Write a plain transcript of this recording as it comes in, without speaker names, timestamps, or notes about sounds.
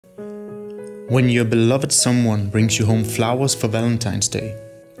When your beloved someone brings you home flowers for Valentine's Day,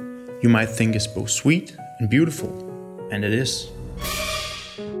 you might think it's both sweet and beautiful, and it is.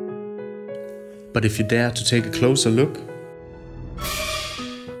 But if you dare to take a closer look,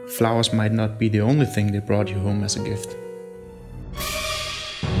 flowers might not be the only thing they brought you home as a gift.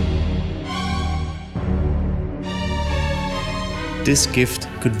 This gift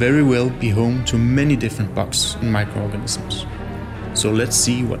could very well be home to many different bugs and microorganisms. So let's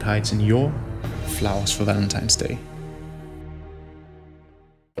see what hides in your flowers for Valentine's Day.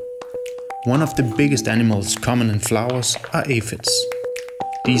 One of the biggest animals common in flowers are aphids.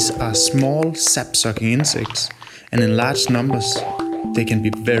 These are small sap-sucking insects, and in large numbers they can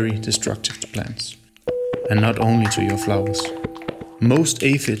be very destructive to plants. And not only to your flowers. Most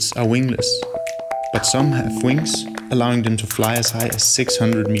aphids are wingless, but some have wings, allowing them to fly as high as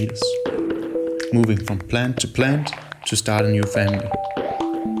 600 meters, moving from plant to start a new family.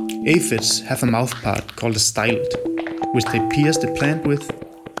 Aphids have a mouthpart called a stylet, which they pierce the plant with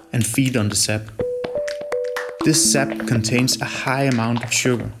and feed on the sap. This sap contains a high amount of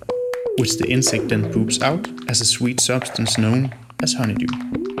sugar, which the insect then poops out as a sweet substance known as honeydew.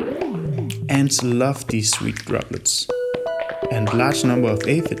 Ants love these sweet droplets, and a large number of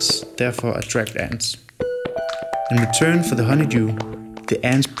aphids therefore attract ants. In return for the honeydew, the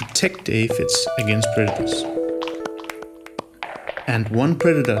ants protect the aphids against predators. And one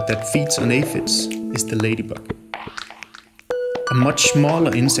predator that feeds on aphids is the ladybug. A much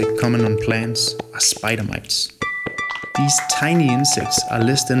smaller insect common on plants are spider mites. These tiny insects are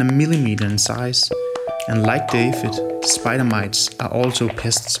less than a millimeter in size, and like the aphid, spider mites are also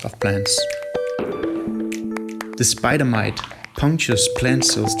pests of plants. The spider mite punctures plant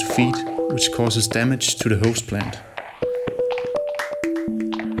cells to feed, which causes damage to the host plant.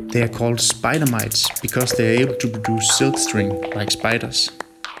 They are called spider mites because they are able to produce silk string like spiders.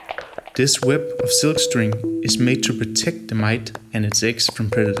 This web of silk string is made to protect the mite and its eggs from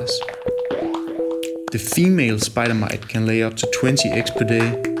predators. The female spider mite can lay up to 20 eggs per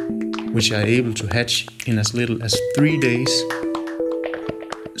day, which are able to hatch in as little as 3 days.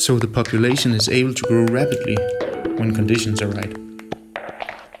 So the population is able to grow rapidly when conditions are right.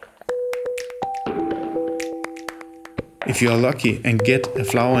 If you are lucky and get a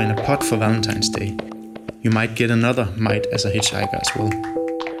flower in a pot for Valentine's Day, you might get another mite as a hitchhiker as well.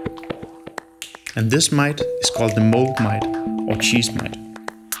 And this mite is called the mold mite or cheese mite.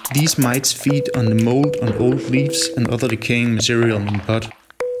 These mites feed on the mold on old leaves and other decaying material in the pot.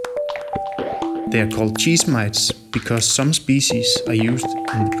 They are called cheese mites because some species are used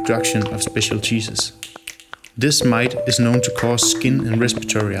in the production of special cheeses. This mite is known to cause skin and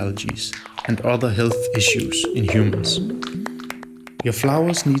respiratory allergies and other health issues in humans. Your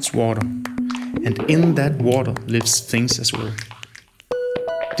flowers needs water, and in that water lives things as well.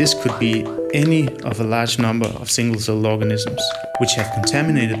 This could be any of a large number of single-celled organisms which have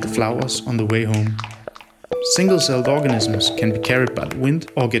contaminated the flowers on the way home. Single-celled organisms can be carried by the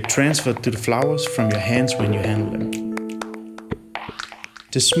wind or get transferred to the flowers from your hands when you handle them.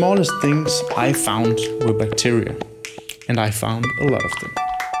 The smallest things I found were bacteria, and I found a lot of them.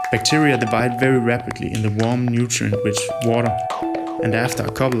 Bacteria divide very rapidly in the warm, nutrient-rich water, and after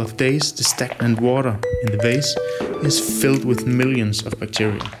a couple of days, the stagnant water in the vase is filled with millions of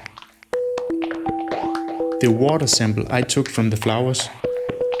bacteria. The water sample I took from the flowers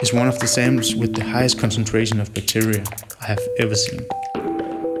is one of the samples with the highest concentration of bacteria I have ever seen.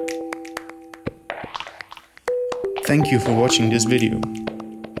 Thank you for watching this video.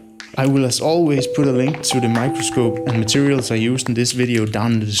 I will as always put a link to the microscope and materials I used in this video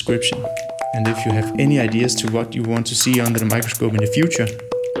down in the description. And if you have any ideas to what you want to see under the microscope in the future,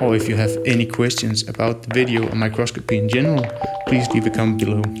 or if you have any questions about the video or microscopy in general, please leave a comment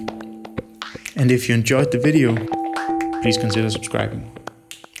below. And if you enjoyed the video, please consider subscribing.